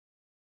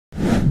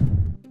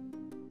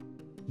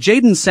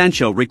Jadon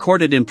Sancho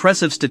recorded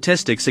impressive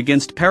statistics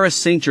against Paris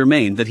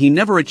Saint-Germain that he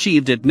never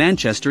achieved at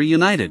Manchester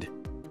United.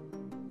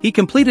 He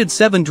completed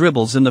 7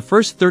 dribbles in the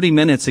first 30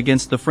 minutes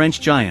against the French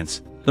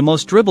Giants, the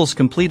most dribbles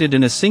completed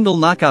in a single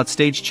knockout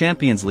stage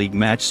Champions League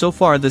match so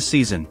far this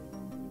season.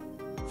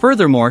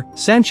 Furthermore,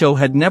 Sancho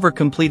had never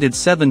completed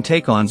 7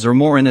 take-ons or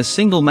more in a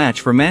single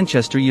match for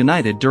Manchester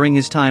United during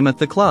his time at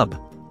the club.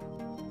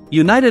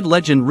 United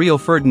legend Rio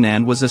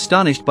Ferdinand was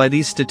astonished by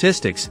these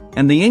statistics,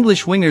 and the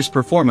English winger's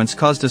performance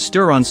caused a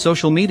stir on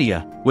social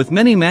media, with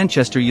many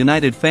Manchester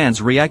United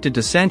fans reacted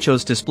to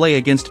Sancho's display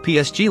against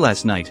PSG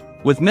last night,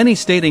 with many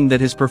stating that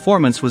his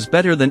performance was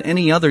better than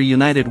any other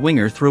United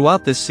winger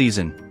throughout this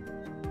season.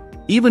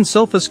 Even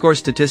SofaScore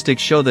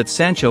statistics show that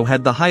Sancho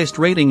had the highest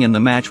rating in the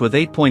match with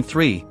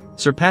 8.3,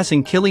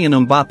 surpassing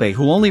Kylian Mbappe,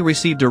 who only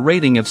received a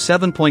rating of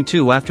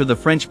 7.2 after the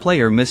French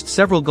player missed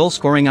several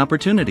goal-scoring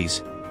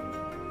opportunities.